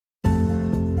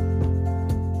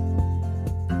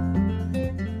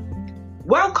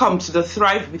Welcome to the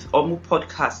Thrive with Omu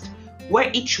podcast, where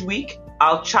each week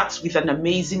I'll chat with an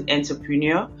amazing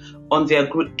entrepreneur on their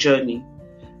growth journey.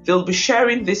 They'll be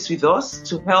sharing this with us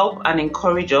to help and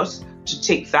encourage us to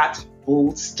take that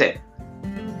bold step.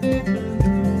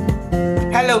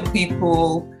 Hello,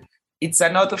 people. It's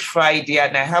another Friday,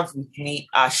 and I have with me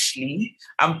Ashley.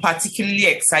 I'm particularly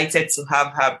excited to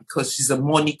have her because she's a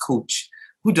money coach.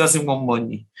 Who doesn't want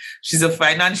money? She's a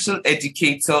financial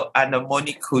educator and a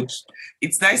money coach.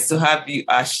 It's nice to have you,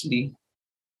 Ashley.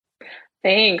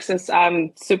 Thanks.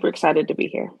 I'm super excited to be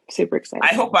here. Super excited.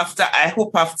 I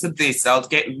hope after this I'll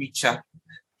get richer.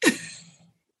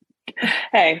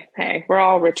 Hey, we're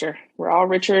all richer. We're all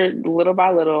richer little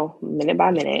by little, minute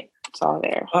by minute. It's all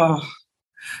there. Oh,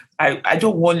 I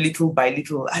don't want little by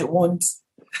little. I want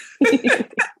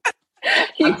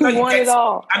You want it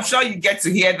all. I'm sure you get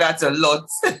to hear that a lot.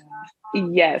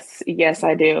 Yes,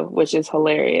 I do, which is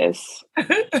hilarious.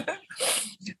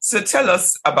 So tell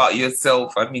us about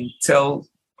yourself. Tell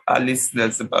our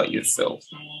listeners about yourself.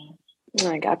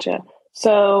 I gotcha.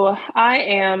 So I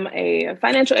am a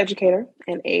financial educator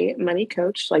and a money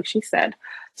coach, like she said.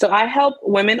 So I help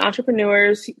women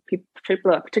entrepreneurs,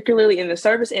 people particularly in the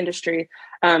service industry,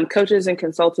 coaches and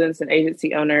consultants and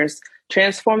agency owners,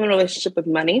 transform the relationship with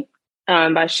money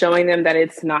by showing them that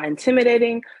it's not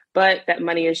intimidating, but that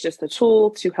money is just a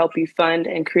tool to help you fund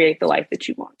and create the life that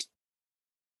you want.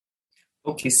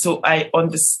 Okay, so I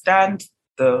understand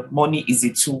the money is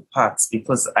a tool part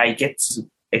because I get to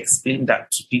explain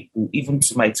that to people, even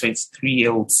to my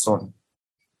 23-year-old son.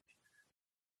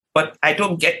 But I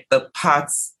don't get the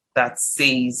parts that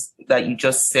says that you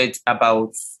just said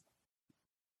about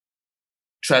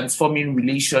transforming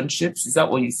relationships. Is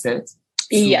that what you said?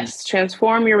 Yes,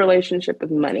 transform your relationship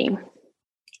with money.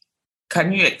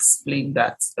 Can you explain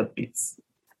that a bit?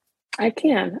 I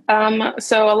can.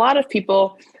 So a lot of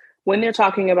people, when they're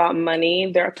talking about money,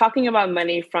 they're talking about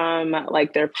money from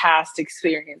like their past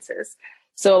experiences.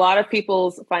 So a lot of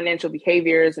people's financial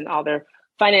behaviors and all their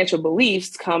financial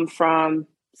beliefs come from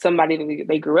somebody that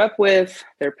they grew up with,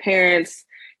 their parents.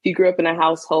 If you grew up in a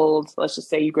household, let's just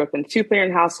say you grew up in a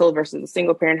 2-parent household versus a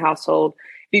single-parent household.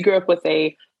 If you grew up with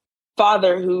a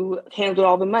father who handled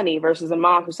all the money versus a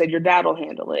mom who said your dad will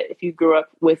handle it. If you grew up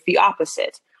with the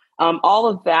opposite, all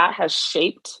of that has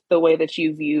shaped the way that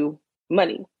you view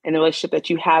money and the relationship that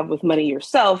you have with money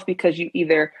yourself, because you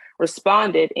either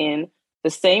responded in the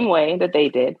same way that they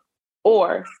did,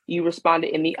 or you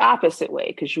responded in the opposite way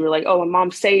because you were like, oh, my mom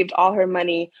saved all her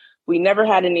money. We never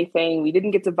had anything. We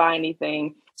didn't get to buy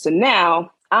anything. So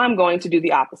now I'm going to do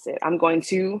the opposite. I'm going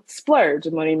to splurge.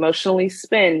 I'm going to emotionally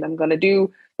spend. I'm going to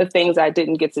do the things I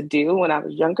didn't get to do when I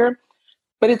was younger.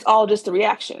 But it's all just a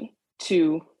reaction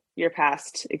to your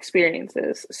past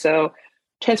experiences. So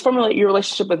transforming your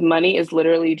relationship with money is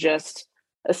literally just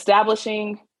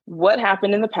establishing what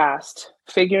happened in the past,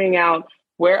 figuring out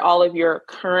where all of your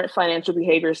current financial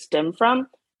behaviors stem from,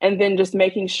 and then just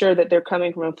making sure that they're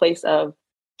coming from a place of,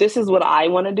 this is what I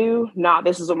want to do, not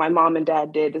this is what my mom and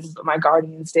dad did, this is what my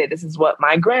guardians did, this is what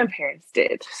my grandparents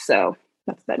did. So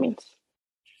that's what that means.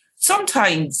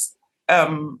 Sometimes,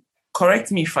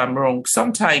 correct me if I'm wrong,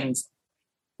 sometimes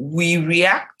we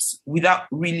react without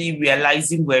really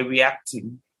realizing we're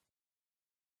reacting.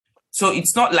 So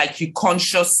it's not like you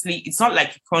consciously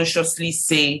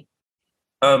say,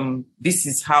 this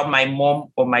is how my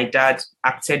mom or my dad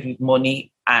acted with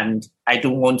money and I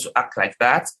don't want to act like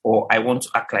that, or I want to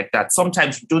act like that.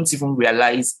 Sometimes we don't even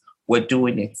realize we're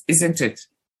doing it, isn't it?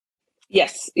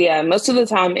 Yes. Yeah. Most of the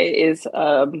time it is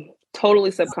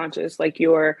totally subconscious. Like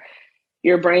your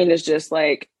brain is just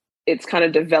like, it's kind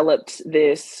of developed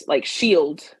this like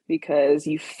shield because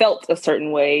you felt a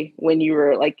certain way when you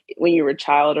were a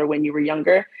child or when you were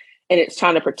younger, and it's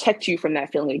trying to protect you from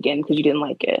that feeling again because you didn't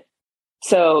like it.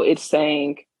 So it's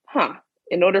saying,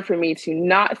 in order for me to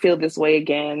not feel this way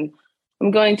again,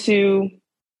 I'm going to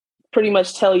pretty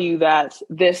much tell you that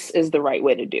this is the right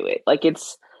way to do it. Like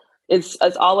it's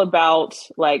all about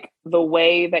like the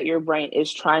way that your brain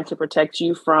is trying to protect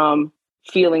you from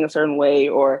feeling a certain way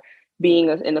or being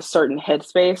in a certain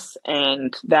headspace.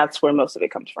 And that's where most of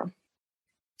it comes from.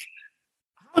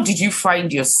 How did you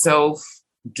find yourself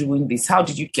doing this? How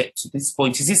did you get to this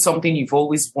point? Is it something you've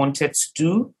always wanted to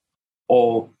do?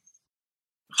 Or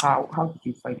how did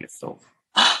you find yourself?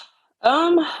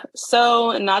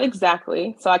 So not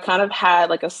exactly. So I kind of had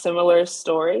like a similar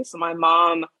story. So my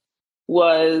mom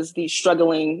was the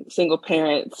struggling single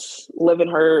parent living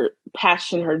her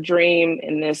passion, her dream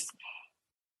in this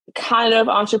kind of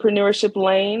entrepreneurship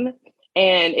lane.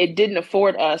 And it didn't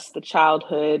afford us the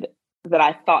childhood that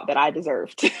I thought that I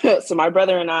deserved. So my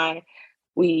brother and I,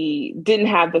 We didn't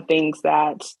have the things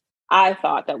that I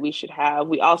thought that we should have.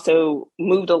 We also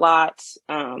moved a lot.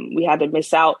 We had to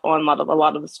miss out on a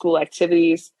lot of the school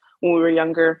activities when we were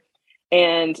younger.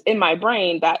 And in my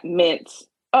brain, that meant,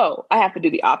 oh, I have to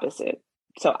do the opposite.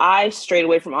 So I strayed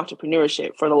away from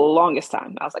entrepreneurship for the longest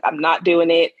time. I was like, I'm not doing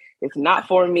it. It's not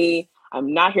for me.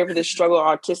 I'm not here for this struggle or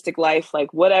artistic life,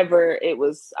 like whatever it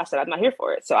was. I said, I'm not here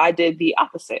for it. So I did the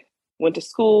opposite. Went to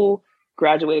school,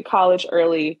 graduated college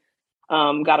early,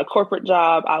 got a corporate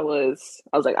job. I was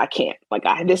like, I can't. Like,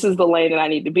 this is the lane that I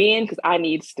need to be in because I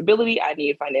need stability. I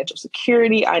need financial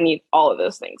security. I need all of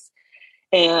those things.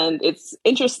 And it's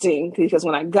interesting because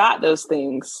when I got those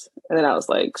things, and then I was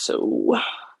like, so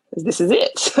this is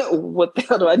it. What the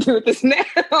hell do I do with this now?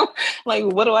 Like,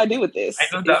 what do I do with this? I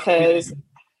know that Because feeling.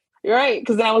 you're right.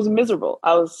 Because then I was miserable.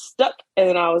 I was stuck. And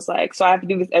then I was like, so I have to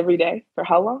do this every day for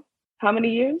how long? How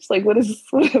many years? Like, what is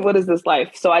this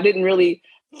life? So I didn't really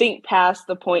think past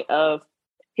the point of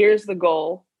here's the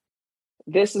goal.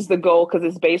 This is the goal because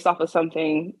it's based off of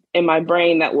something in my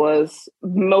brain that was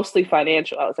mostly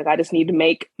financial. I was like, I just need to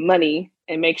make money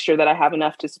and make sure that I have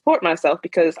enough to support myself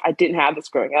because I didn't have this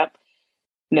growing up.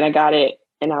 And then I got it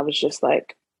and I was just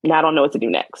like, now I don't know what to do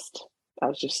next. I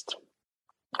was just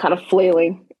kind of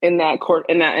flailing in that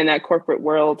corporate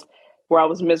world where I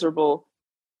was miserable,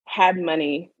 had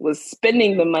money, was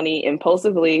spending the money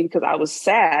impulsively because I was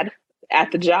sad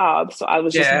at the job. So I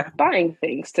was just buying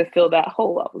things to fill that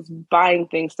hole. I was buying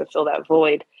things to fill that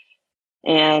void.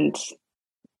 And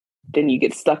then you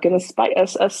get stuck in a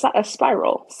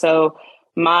spiral. So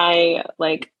my,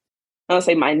 I would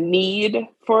say my need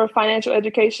for financial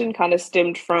education kind of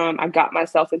stemmed from I got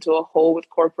myself into a hole with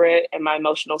corporate and my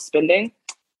emotional spending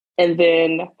and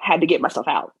then had to get myself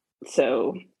out.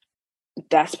 So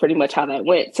that's pretty much how that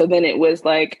went. So then it was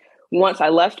like, once I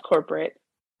left corporate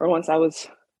or once I was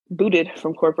booted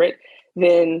from corporate,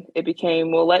 then it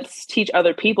became, well, let's teach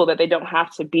other people that they don't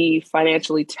have to be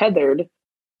financially tethered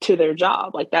to their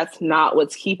job. Like that's not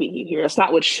what's keeping you here. It's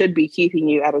not what should be keeping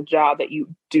you at a job that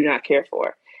you do not care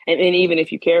for. And even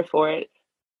if you care for it,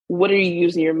 what are you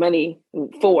using your money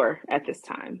for at this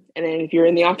time? And then if you're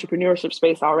in the entrepreneurship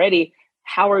space already,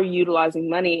 how are you utilizing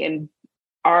money and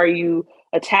are you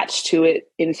attached to it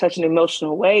in such an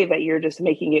emotional way that you're just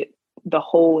making it the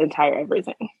whole entire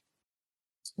everything?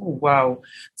 Oh, wow.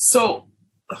 So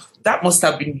that must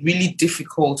have been really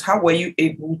difficult. How were you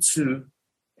able to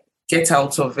get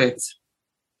out of it?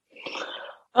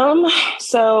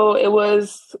 So it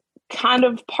was kind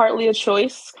of partly a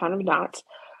choice, kind of not.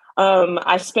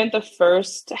 I spent the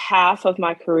first half of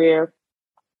my career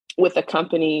with a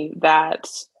company that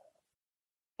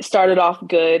started off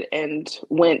good and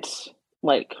went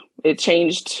it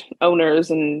changed owners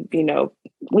and,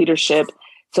 leadership.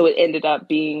 So it ended up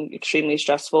being extremely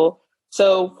stressful.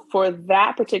 So for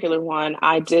that particular one,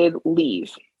 I did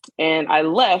leave and I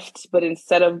left, but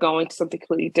instead of going to something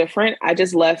completely different, I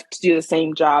just left to do the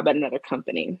same job at another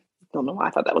company. Don't know why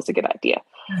I thought that was a good idea.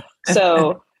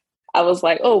 So I was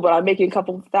like, oh, but I'm making a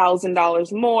couple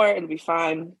 $1,000s more. It'll be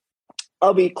fine.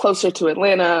 I'll be closer to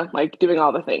Atlanta, doing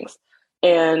all the things.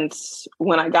 And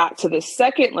when I got to the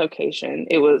second location,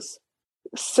 it was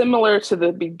similar to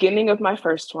the beginning of my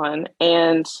first one.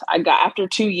 And after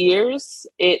 2 years,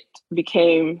 it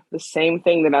became the same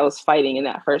thing that I was fighting in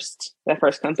that first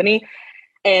company.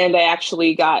 And I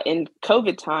actually in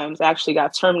COVID times, I actually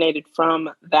got terminated from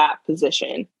that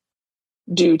position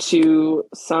due to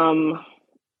some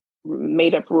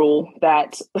made up rule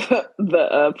that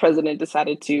the president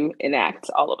decided to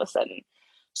enact all of a sudden.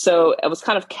 So I was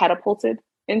kind of catapulted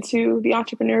into the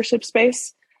entrepreneurship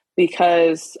space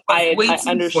because I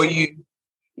understood. For you.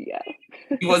 Yeah.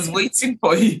 It was waiting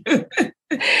for you.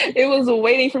 It was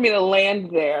waiting for me to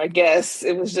land there, I guess.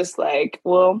 It was just like,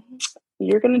 well,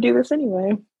 you're going to do this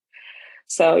anyway.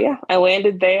 So yeah, I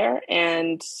landed there.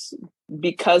 And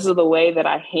because of the way that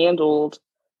I handled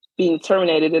being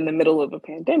terminated in the middle of a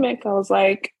pandemic, I was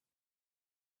like,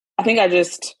 I think I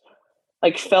just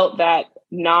felt that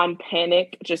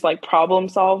non-panic, just problem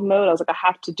solve mode. I was like, I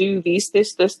have to do this,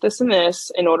 and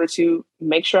this in order to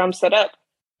make sure I'm set up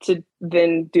to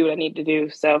then do what I need to do.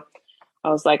 So I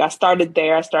was like, I started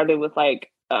there. I started with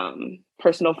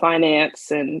personal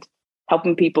finance and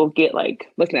helping people get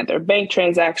looking at their bank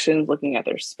transactions, looking at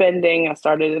their spending. I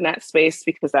started in that space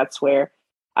because that's where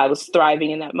I was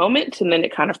thriving in that moment. And then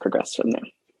it kind of progressed from there.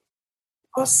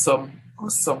 Awesome.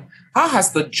 How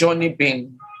has the journey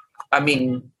been? I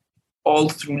mean, all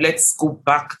through, let's go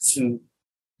back to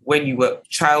when you were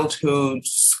childhood,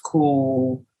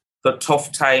 school, the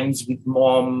tough times with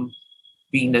mom,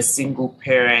 being a single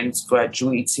parent,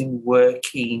 graduating,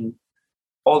 working.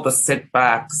 all the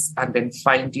setbacks and then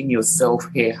finding yourself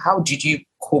here, how did you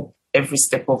cope every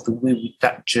step of the way with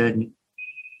that journey?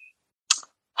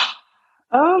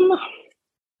 I'm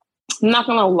not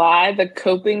gonna lie, the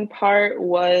coping part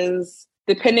was,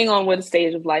 depending on what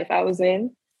stage of life I was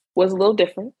in, was a little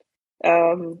different.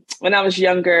 When I was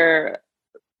younger,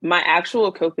 my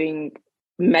actual coping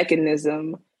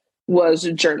mechanism was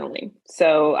journaling.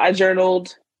 So I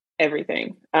journaled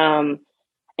everything.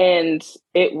 And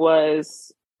it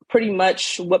was pretty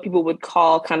much what people would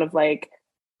call kind of like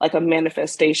a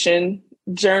manifestation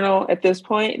journal at this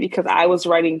point, because I was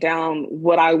writing down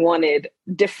what I wanted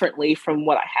differently from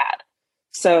what I had.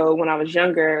 So when I was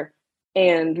younger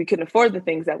and we couldn't afford the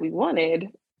things that we wanted,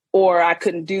 or I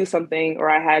couldn't do something, or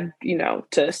I had,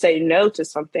 to say no to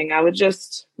something, I would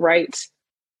just write,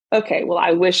 okay, well,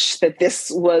 I wish that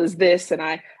this was this, and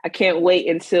I can't wait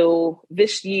until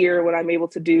this year when I'm able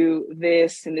to do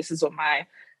this, and this is what my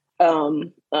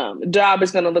job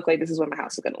is going to look like. This is what my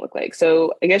house is going to look like.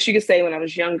 So I guess you could say when I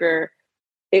was younger,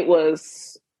 it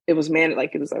was a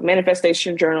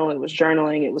manifestation journal. It was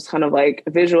journaling. It was kind of like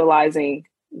visualizing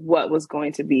what was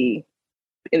going to be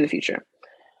in the future.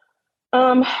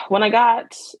 When I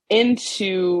got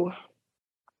into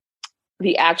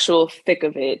the actual thick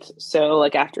of it, so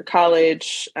like after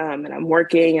college, and I'm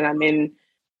working and I'm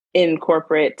in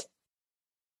corporate,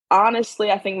 honestly,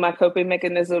 I think my coping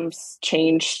mechanisms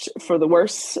changed for the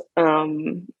worse.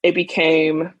 It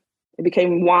became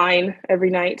wine every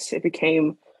night. It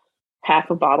became half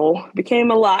a bottle. It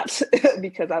became a lot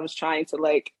because I was trying to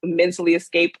like mentally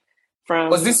escape from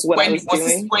Was this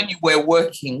when you were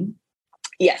working?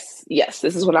 Yes.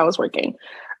 This is when I was working.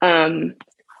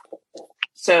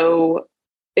 So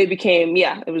it became,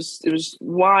 it was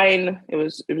wine. It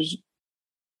was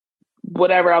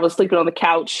whatever. I was sleeping on the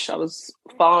couch. I was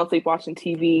falling asleep watching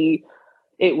TV.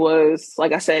 It was,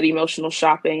 like I said, emotional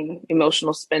shopping,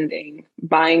 emotional spending,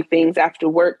 buying things after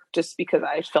work just because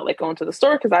I felt like going to the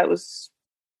store because I was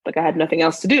like, I had nothing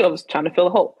else to do. I was trying to fill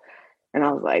a hole. And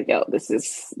I was like, yo, this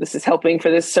is helping for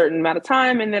this certain amount of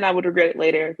time. And then I would regret it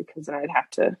later because then I'd have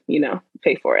to,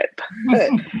 pay for it. But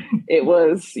it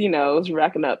was, it was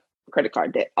racking up credit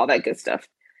card debt, all that good stuff.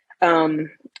 And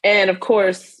of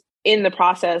course, in the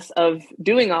process of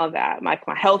doing all that, my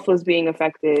health was being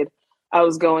affected. I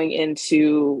was going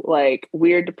into like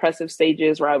weird depressive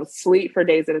stages where I would sleep for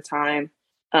days at a time.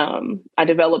 I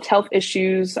developed health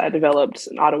issues. I developed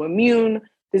an autoimmune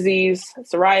disease,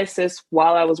 psoriasis,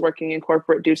 while I was working in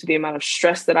corporate due to the amount of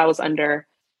stress that I was under.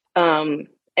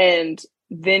 And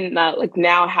then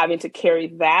now having to carry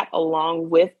that along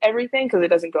with everything, because it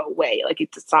doesn't go away. Like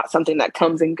it's not something that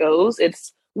comes and goes.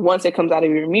 It's once it comes out of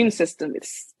your immune system,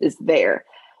 it's there.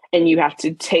 And you have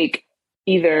to take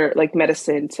either like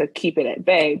medicine to keep it at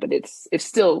bay, but it's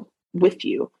still with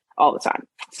you all the time.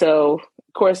 So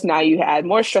of course, now you add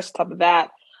more stress on top of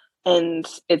that. And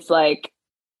it's like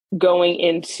going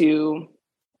into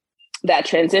that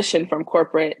transition from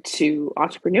corporate to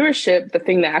entrepreneurship, the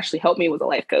thing that actually helped me was a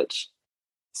life coach.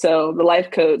 So the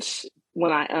life coach,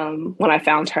 when I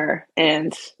found her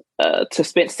and to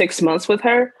spend 6 months with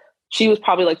her, she was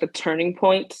probably like the turning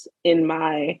point in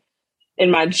my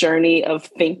journey of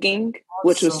thinking,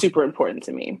 which was super important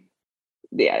to me.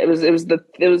 Yeah, it was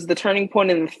the turning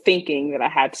point in the thinking that I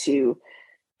had to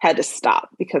stop,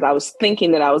 because I was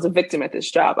thinking that I was a victim at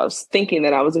this job. I was thinking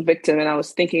that I was a victim, and I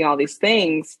was thinking all these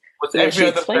things. And she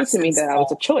explained to me that I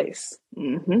was a choice.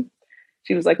 Mm-hmm.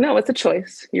 She was like, no, it's a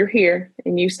choice. You're here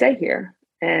and you stay here,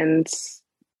 and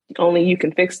only you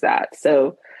can fix that.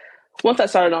 So once I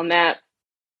started on that,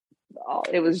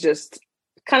 it was just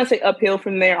kind of say uphill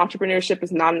from there. Entrepreneurship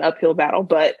is not an uphill battle,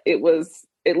 but it was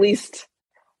at least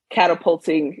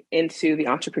catapulting into the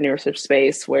entrepreneurship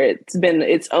space, where it's been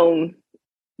its own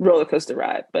roller coaster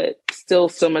ride, but still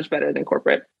so much better than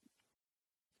corporate.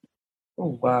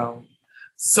 Oh, wow.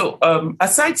 So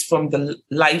aside from the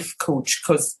life coach,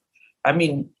 because I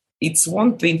mean, it's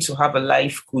one thing to have a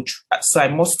life coach. So I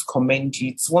must commend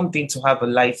you. It's one thing to have a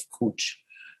life coach,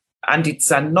 and it's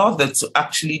another to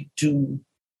actually do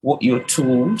what you're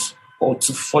told or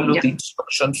to follow the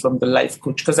instructions from the life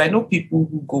coach. Because I know people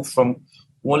who go from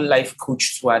one life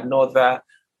coach to another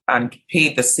and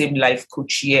pay the same life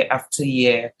coach year after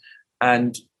year,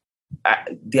 and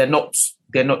they're not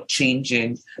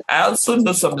changing. I also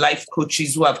know some life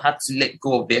coaches who have had to let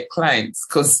go of their clients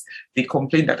because they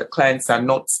complain that the clients are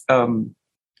not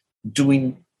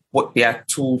doing what they are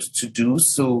told to do.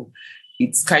 So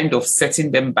it's kind of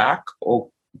setting them back,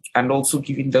 and also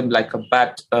giving them like a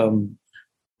bad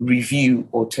review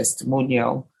or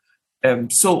testimonial.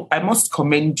 So I must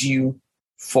commend you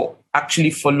for actually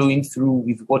following through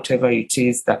with whatever it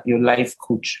is that your life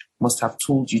coach must have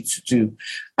told you to do?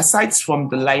 Aside from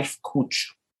the life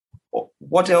coach,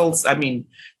 what else? I mean,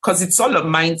 because it's all a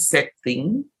mindset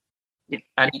thing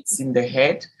and it's in the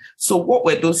head. So what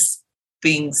were those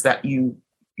things that you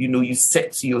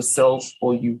said to yourself,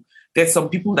 or there's some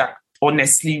people that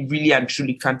honestly really and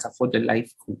truly can't afford a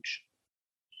life coach?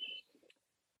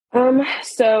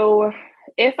 So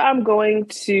if I'm going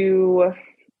to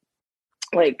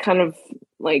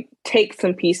take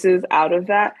some pieces out of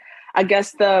that, I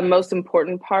guess the most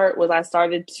important part was I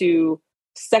started to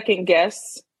second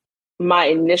guess my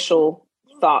initial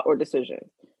thought or decision.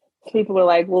 People were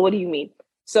like, well, what do you mean?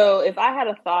 So if I had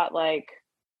a thought like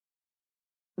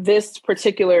this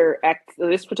particular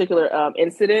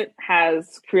incident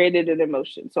has created an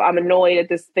emotion, so I'm annoyed at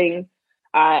this thing,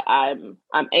 I'm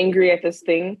angry at this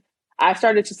thing, I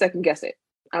started to second guess it.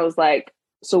 I was like,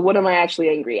 so what am I actually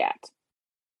angry at?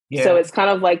 Yeah. So it's kind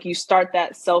of like you start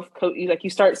that you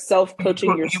start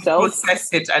self-coaching yourself. You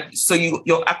process it, and so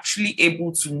you're actually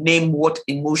able to name what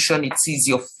emotion it is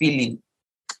you're feeling.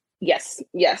 Yes.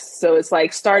 So it's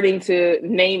like starting to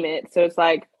name it. So it's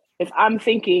like, if I'm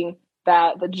thinking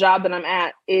that the job that I'm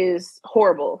at is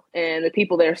horrible and the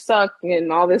people there suck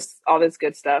and all this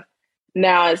good stuff,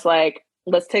 now it's like,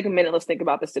 let's take a minute. Let's think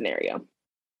about the scenario.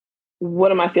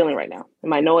 What am I feeling right now?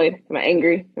 Am I annoyed? Am I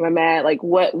angry? Am I mad? Like,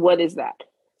 what is that?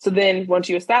 So then once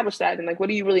you establish that, then like, what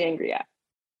are you really angry at?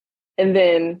 And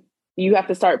then you have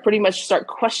to start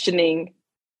questioning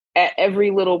at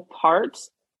every little part.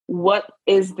 What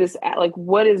is this at? Like,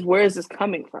 where is this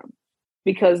coming from?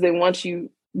 Because then once you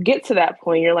get to that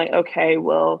point, you're like, okay,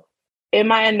 well,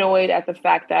 am I annoyed at the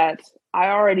fact that I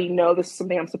already know this is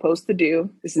something I'm supposed to do?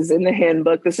 This is in the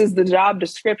handbook. This is the job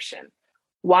description.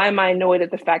 Why am I annoyed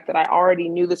at the fact that I already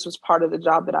knew this was part of the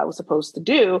job that I was supposed to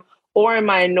do? Or am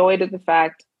I annoyed at the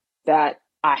fact that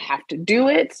I have to do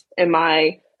it? Am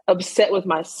I upset with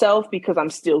myself because I'm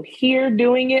still here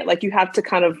doing it? Like, you have to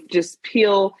kind of just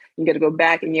peel. You got to go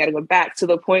back and you got to go back to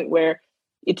the point where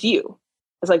it's you.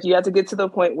 It's like you have to get to the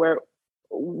point where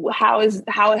how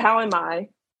am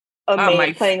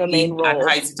I playing a main role? And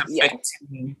how is it affecting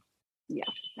me? Yeah.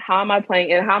 How am I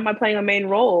playing a main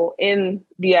role in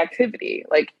the activity?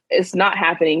 Like, it's not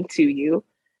happening to you.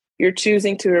 You're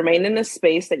choosing to remain in a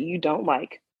space that you don't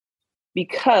like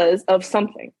because of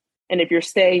something. And if you're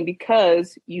staying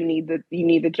because you need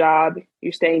the job,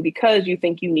 you're staying because you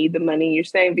think you need the money, you're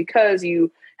staying because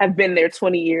you have been there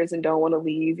 20 years and don't want to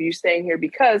leave, you're staying here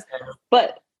because,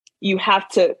 but you have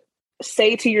to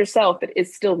say to yourself that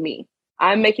it's still me.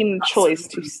 I'm making the choice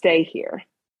to stay here.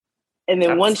 And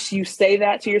then once you say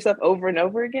that to yourself over and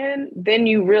over again, then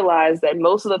you realize that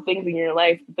most of the things in your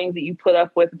life, the things that you put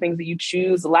up with, the things that you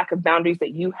choose, the lack of boundaries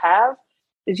that you have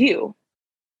is you.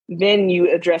 Then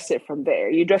you address it from there.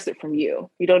 You address it from you.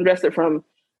 You don't address it from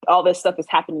all this stuff is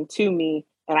happening to me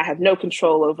and I have no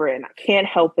control over it and I can't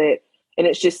help it. And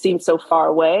it just seems so far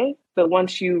away. But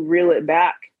once you reel it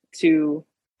back to,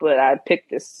 but I picked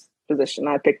this position,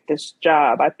 I picked this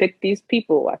job, I picked these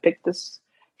people, I picked this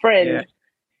friend,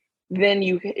 then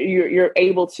you're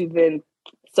able to then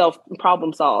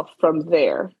problem solve from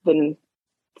there, then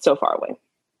so far away.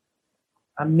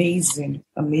 Amazing.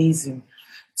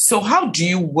 So how do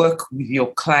you work with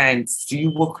your clients? Do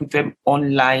you work with them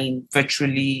online,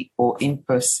 virtually, or in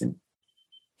person?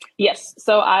 Yes.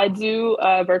 So I do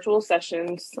virtual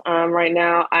sessions. Right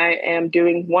now, I am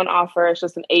doing one offer. It's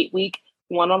just an 8-week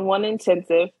one-on-one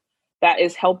intensive that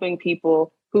is helping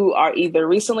people who are either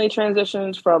recently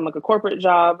transitioned from like a corporate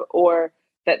job or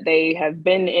that they have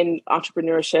been in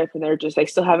entrepreneurship and they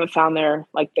still haven't found their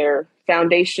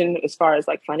foundation as far as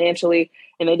like financially,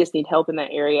 and they just need help in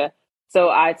that area. So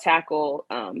I tackle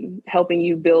helping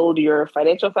you build your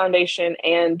financial foundation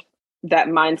and that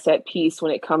mindset piece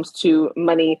when it comes to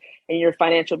money and your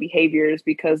financial behaviors,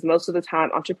 because most of the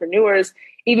time entrepreneurs,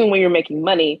 even when you're making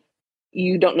money,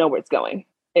 you don't know where it's going.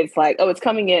 It's like, oh, it's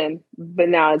coming in, but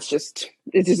now it's just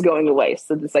going away.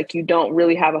 So it's like you don't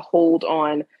really have a hold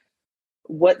on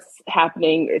what's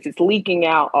happening, if it's leaking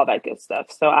out, all that good stuff.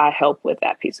 So I help with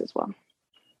that piece as well.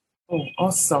 Oh,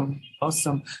 awesome.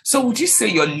 So would you say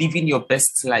you're living your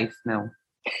best life now?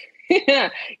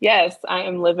 Yes, I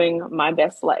am living my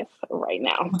best life right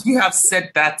now. Would you have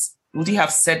said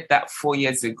that 4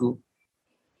 years ago?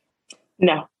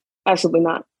 No, absolutely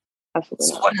not.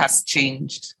 So what has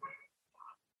changed?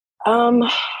 I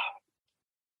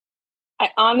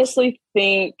honestly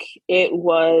think it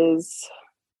was,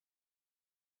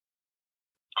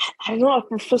 I don't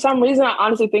know, for some reason, I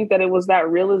honestly think that it was that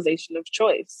realization of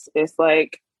choice. It's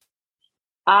like,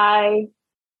 I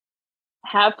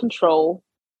have control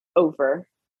over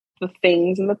the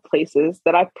things and the places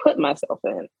that I put myself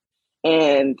in.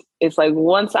 And it's like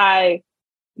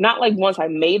not like once I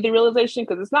made the realization,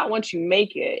 because it's not once you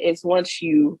make it, it's once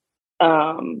you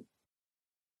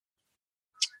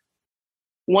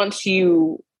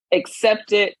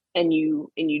accept it and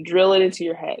you drill it into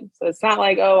your head. So it's not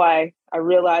like, oh, I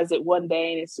realized it one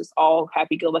day and it's just all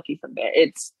happy-go-lucky from there.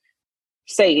 It's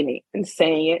saying it and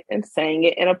saying it and saying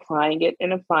it and applying it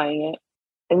and applying it.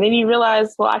 And then you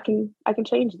realize, well, I can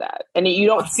change that. And you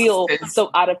don't feel so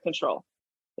out of control.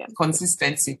 Yeah.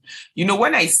 Consistency.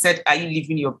 When I said, are you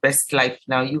living your best life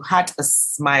now? You had a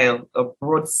smile, a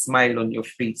broad smile on your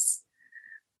face.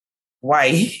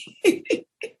 Why? I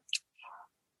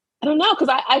don't know, because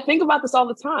I think about this all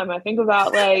the time. I think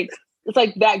about it's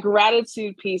like that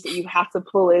gratitude piece that you have to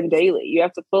pull in daily. You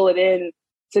have to pull it in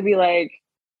to be like,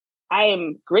 I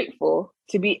am grateful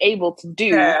to be able to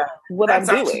do what I'm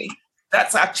doing.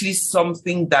 That's actually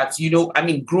something that,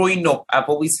 growing up, I've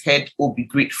always heard, oh, be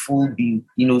grateful, be,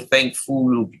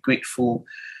 thankful, or be grateful.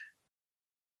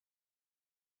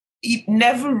 It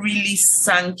never really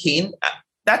sank in.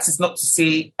 That is not to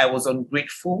say I was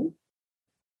ungrateful.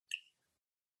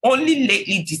 Only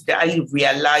lately did I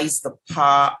realize the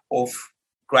power of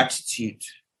gratitude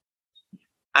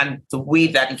and the way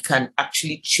that it can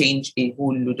actually change a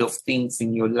whole load of things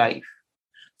in your life.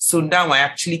 So now I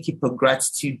actually keep a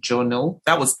gratitude journal.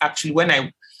 That was actually when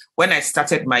I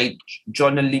started my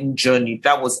journaling journey,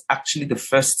 that was actually the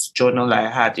first journal I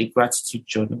had, a gratitude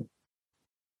journal.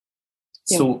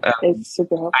 Yeah, so it's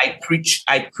super helpful. I preach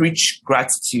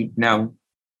gratitude now.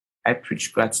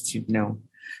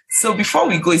 So before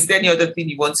we go, is there any other thing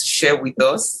you want to share with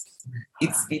us?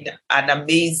 It's been an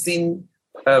amazing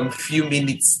few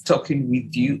minutes talking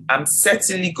with you. I'm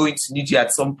certainly going to need you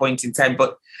at some point in time,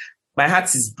 but my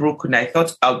heart is broken. I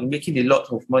thought I'll be making a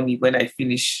lot of money when I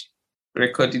finish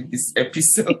recording this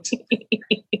episode.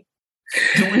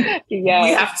 We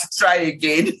have to try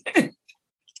again.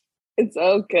 It's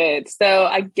all good. So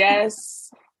I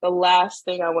guess the last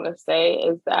thing I want to say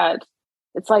is that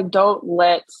it's like, don't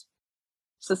let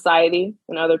society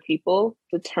and other people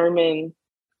determine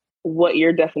what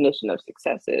your definition of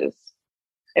success is.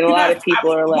 And a lot of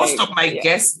people are like...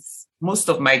 Most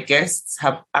of my guests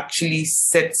have actually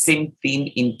said same thing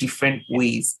in different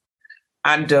ways.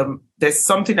 And there's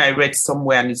something I read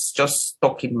somewhere and it's just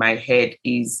stuck in my head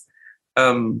is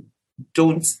don't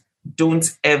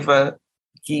ever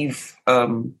give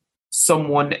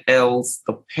someone else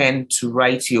the pen to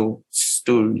write your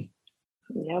story.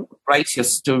 Yep. Write your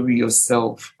story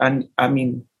yourself. And I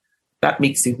mean, that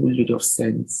makes a whole lot of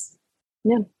sense.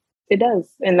 Yeah, it does.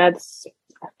 And that's,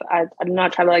 I'm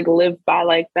not trying to live by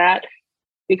like that,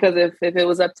 because if it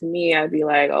was up to me, I'd be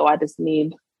like, oh, I just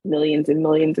need millions and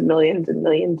millions and millions and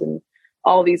millions and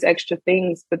all these extra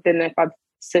things. But then if I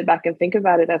sit back and think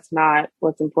about it, that's not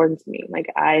what's important to me.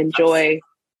 Like, I enjoy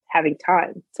having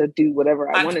time to do whatever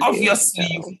I want to do.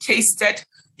 Obviously,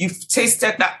 you've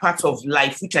tasted that part of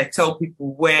life, which I tell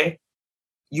people, where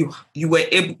you were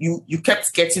able, you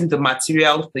kept getting the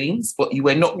material things, but you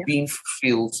were not being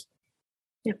fulfilled.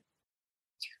 Yeah.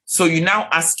 So you now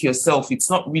ask yourself, it's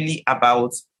not really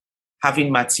about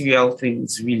having material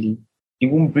things, really. It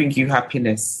won't bring you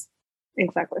happiness.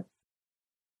 Exactly.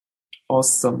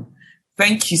 Awesome.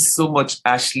 Thank you so much,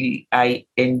 Ashley. I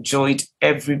enjoyed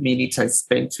every minute I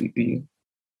spent with you.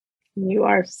 You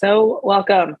are so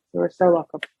welcome. You are so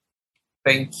welcome.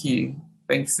 Thank you.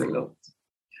 Thanks a lot.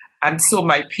 And so,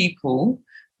 my people,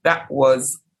 that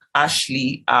was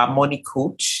Ashley, our money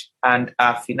coach and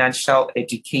our financial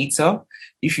educator.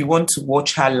 If you want to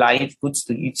watch her live, go to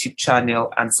the YouTube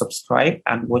channel and subscribe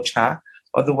and watch her.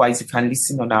 Otherwise, you can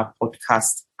listen on our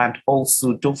podcast. And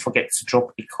also, don't forget to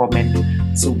drop a comment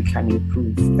so we can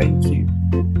improve. Thank you.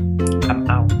 I'm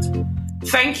out.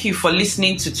 Thank you for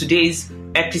listening to today's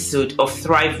episode of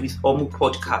Thrive with Omu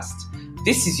podcast.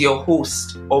 This is your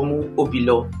host, Omu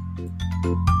Obilo.